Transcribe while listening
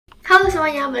Halo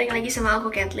semuanya, balik lagi sama aku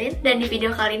Kathleen. Dan di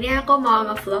video kali ini aku mau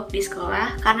nge-vlog di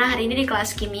sekolah. Karena hari ini di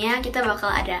kelas kimia kita bakal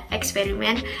ada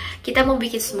eksperimen. Kita mau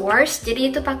bikin s'mores. Jadi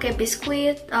itu pakai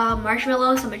biskuit,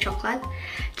 marshmallow, sama coklat.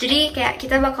 Jadi kayak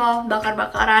kita bakal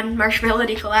bakar-bakaran marshmallow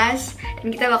di kelas.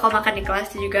 Dan kita bakal makan di kelas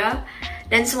juga.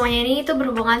 Dan semuanya ini itu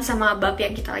berhubungan sama bab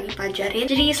yang kita lagi pelajarin.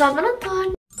 Jadi selamat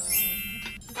menonton!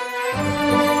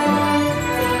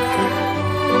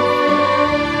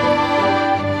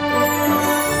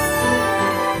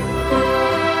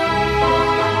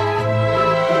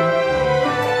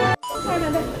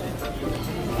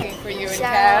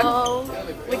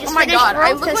 Oh my god,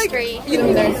 I look like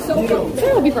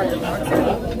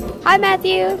Hi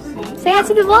Matthew! Say hi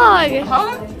to the vlog!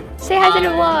 Huh? Say hi to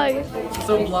the vlog!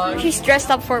 So vlog. She's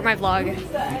dressed up for my vlog.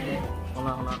 Hold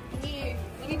on.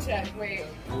 Let me check, wait.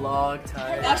 Vlog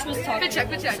time. Ash was talking.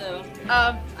 Check. So.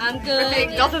 I'm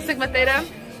good. Delta Sigma Theta.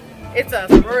 It's a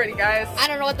sorority, guys. I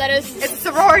don't know what that is. It's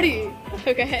a sorority.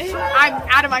 Okay. I'm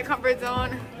out of my comfort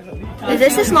zone.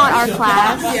 This is not our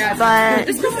class, but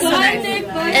This is so nice.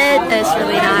 it is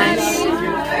really nice.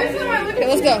 Okay,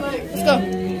 let's go.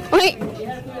 Wait.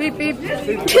 Beep beep.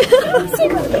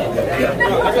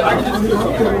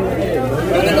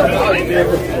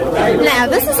 Now,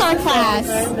 this is our class.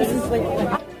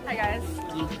 Hi guys.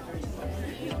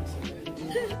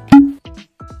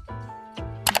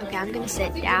 Okay, I'm gonna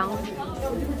sit down.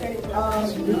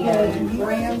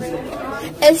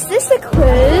 Is this a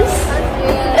quiz?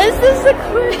 Is this a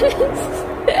quiz?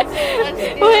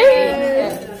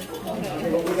 Wait.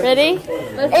 Ready?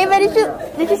 Ava,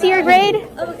 did you see your grade?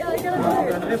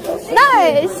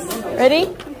 Nice. Ready?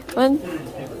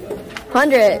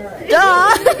 100.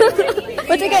 Duh.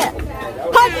 What'd you get?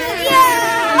 100.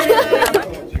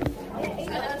 Yeah.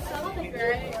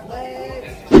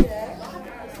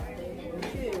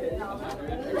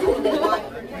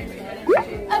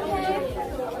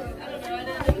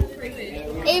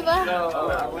 Ava.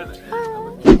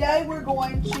 Today we're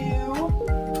going to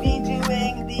be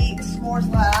doing the s'mores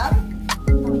lab.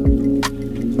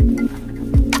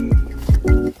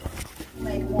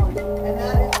 Make one. And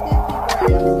that is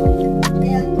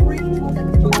 50 grams and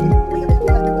 3 tablespoons of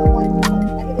chocolate.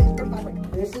 And it is 35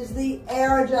 grams. This is the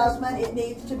air adjustment. It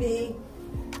needs to be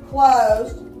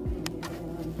closed.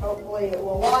 Hopefully it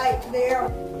will light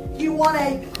there. If you want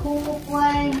a cool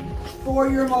flame for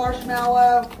your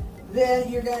marshmallow, then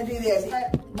you're going to do this.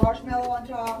 Marshmallow on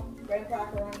top, graham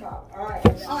cracker on top. All right,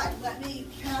 let me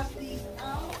pass these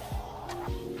out. Oh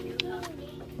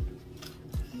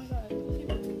my God.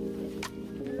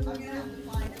 I'm going to have to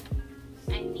find it.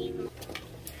 I need them.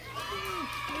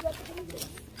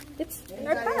 It's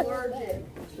our class. Allergic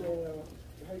to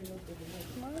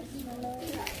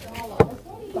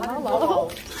Hello.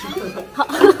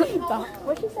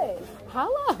 What'd you say?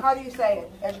 Hello. How do you say it?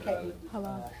 Educate me.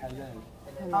 Hello.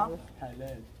 Huh?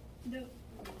 Halal.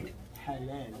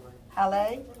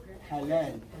 Halal?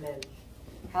 Halal.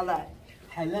 Halal.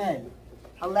 Halal.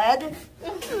 Halal?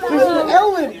 There's an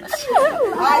L in it.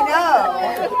 I know.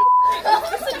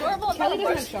 Kelly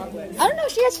doesn't have chocolate. I don't know.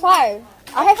 She has 5.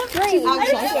 I have 3.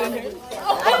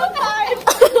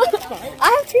 I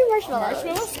have 3 marshmallows.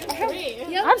 I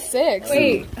have 6.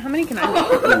 Wait, how many can I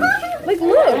have? Like,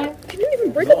 look. Can you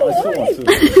even break it?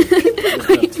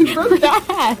 Wait, you broke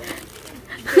that.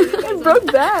 I broke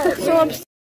that. So upset.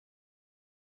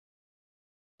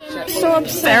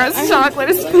 Sarah's chocolate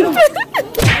is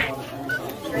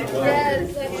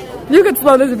You could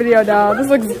slow this video down. This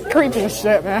looks creepy as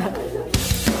shit, man.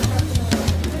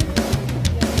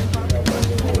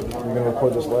 You're gonna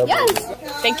record this lab? Yes.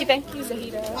 Thank you,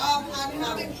 Zahida. I'm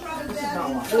having trouble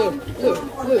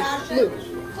Blue.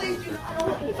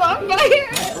 Fuck my hair.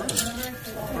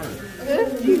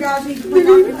 You guys need to clean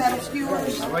off your metal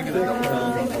skewers. I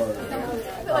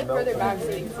feel like further back so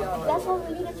you can see all of it. That's what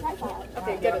we need a tripod.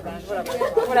 Okay, get it then.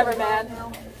 Whatever, man.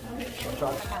 It's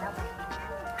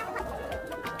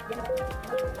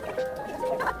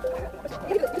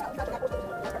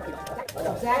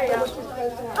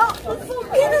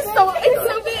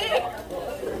so big.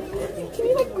 Can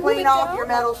you like Clean off your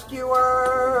metal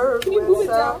skewers. Can you move it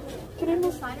down? Can I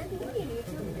move finer?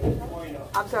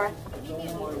 I'm sorry.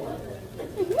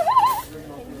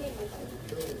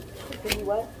 Can you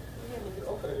what?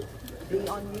 Be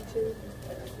on YouTube?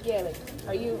 Yeah, like,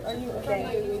 are you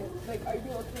okay? Like, are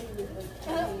you okay with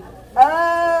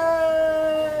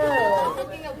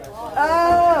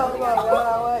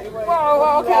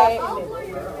Whoa, okay.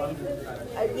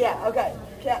 Yeah, okay.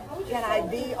 Can I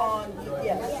be on?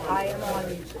 Yes, I am on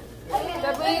YouTube.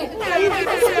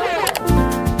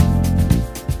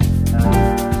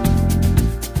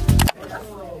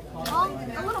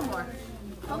 A little more.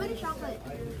 many chocolate?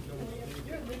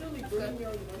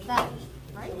 That,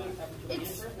 right?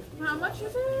 It's, how much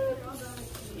is it?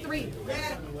 3.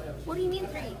 What do you mean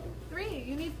 3? 3.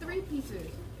 You need 3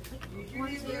 pieces. 1,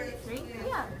 2, 3?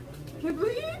 Yeah. Can't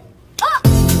believe it.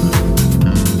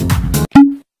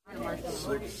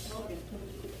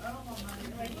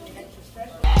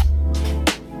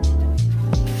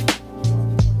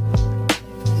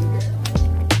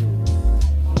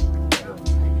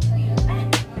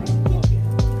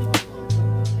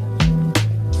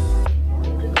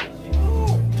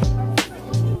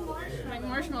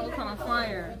 Marshmallow caught on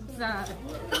fire. Sad.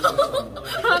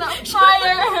 Caught on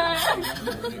fire!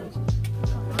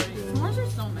 S'mores are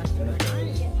so messy.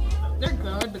 They're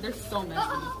good, but they're so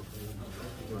messy.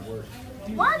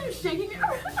 Why are you shaking it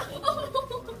around?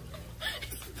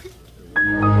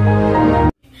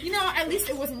 You know, at least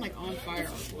it wasn't like on fire.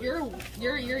 Your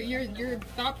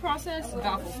thought process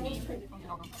baffles me.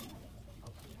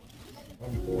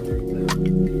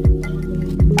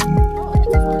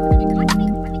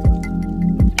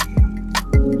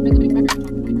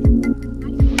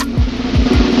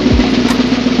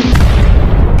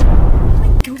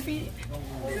 Goofy.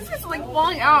 This is like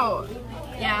falling out.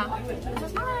 Yeah.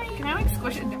 Can I like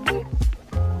squish it down?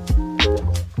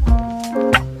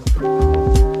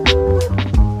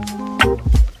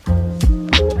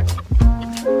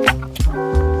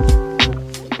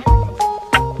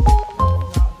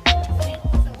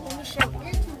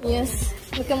 Yes.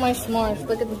 Look at my s'mores.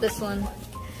 Look at this one.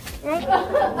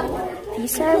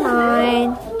 These are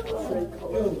mine.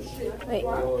 Wait.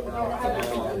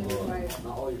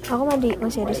 Aku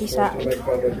masih ada sisa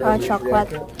coklat.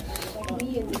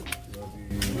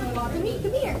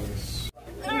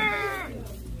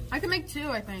 I can make 2,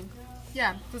 I think.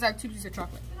 Yeah, because I have 2 pieces of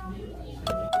chocolate.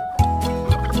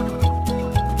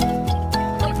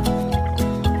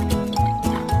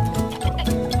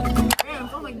 Damn,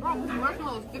 so like, bro, this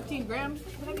marshmallow is 15 grams.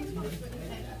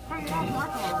 Heavy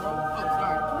marshmallow, bro.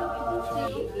 Oh,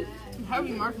 sorry.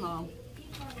 Heavy marshmallow.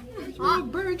 Oh,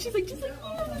 bird. She's like,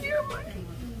 oh, dear marshmallow.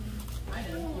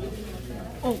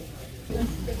 Oh.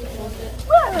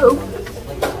 Whoa!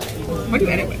 What do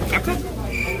you edit with? CapCut?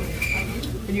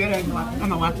 Or do you edit on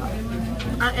the laptop?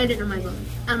 I edit on my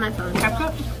phone.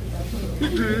 CapCut?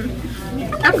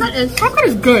 CapCut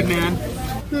is good, man.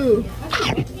 Who?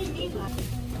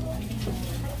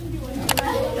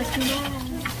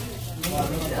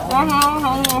 I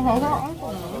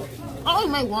only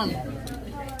made 1.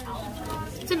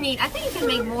 To me, I think you can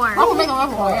make more. I will make a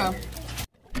level, yeah.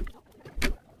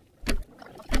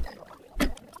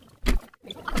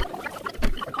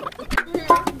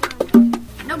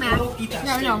 No math. Yeah,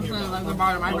 I know. I'm saying like the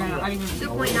bottom. I didn't even.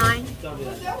 2.9.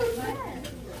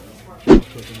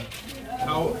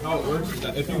 How it works is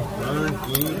that if you burn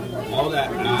food, all that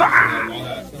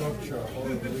ash and all that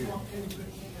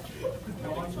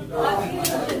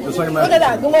Just like Look at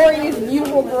that glorious,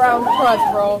 beautiful brown crust,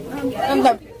 bro. And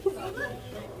the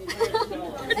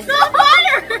It's not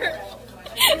butter!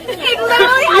 It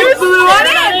literally you blew on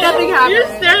it. Nothing happened. You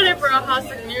just stared at it for a hot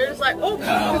second. You're just like, oh.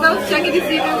 Because I was checking to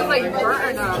see if it was like burnt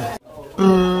or not.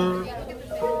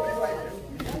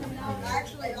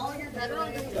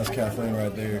 That's Kathleen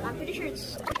right there. I'm pretty sure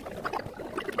it's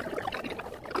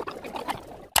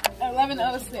 11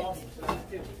 out of 6.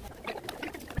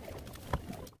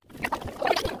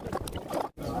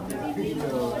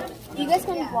 You guys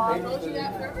can vlog.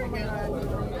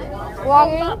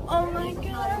 Vlogging Oh my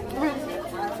god.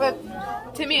 with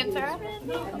Timmy and Sarah.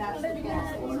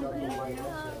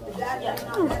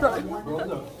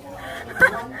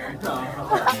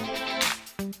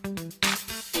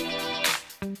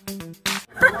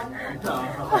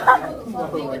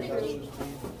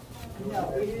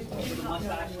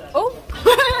 Oh.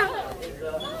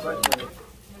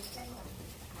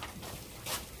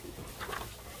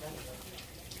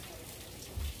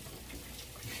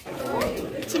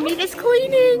 Timneat is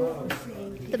cleaning.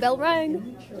 The bell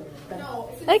rang.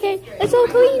 Okay, let's all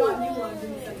clean.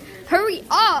 Hurry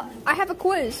up! I have a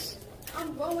quiz.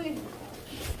 I'm going.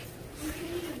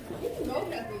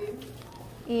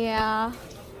 Yeah.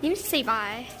 You need to say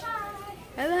bye.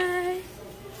 Bye bye.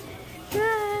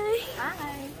 Bye. Bye.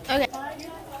 Okay.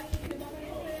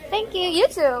 Thank you. You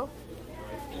too.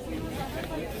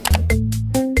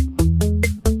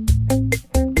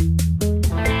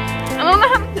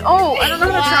 I don't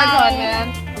know how to tripod, man.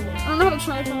 I don't know how to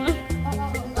tripod.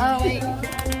 Oh, wait.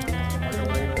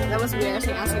 That was weird. I was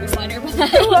like, I'll take a slider, but wait,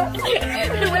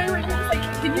 like,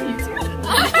 can you use it?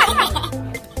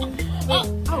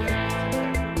 Oh.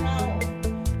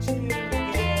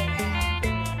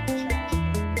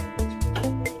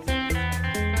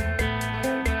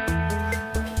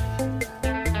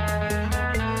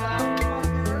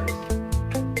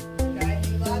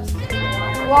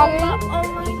 With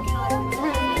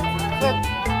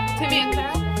Timmy and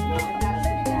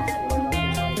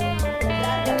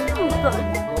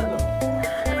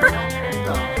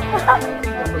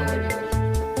Sarah.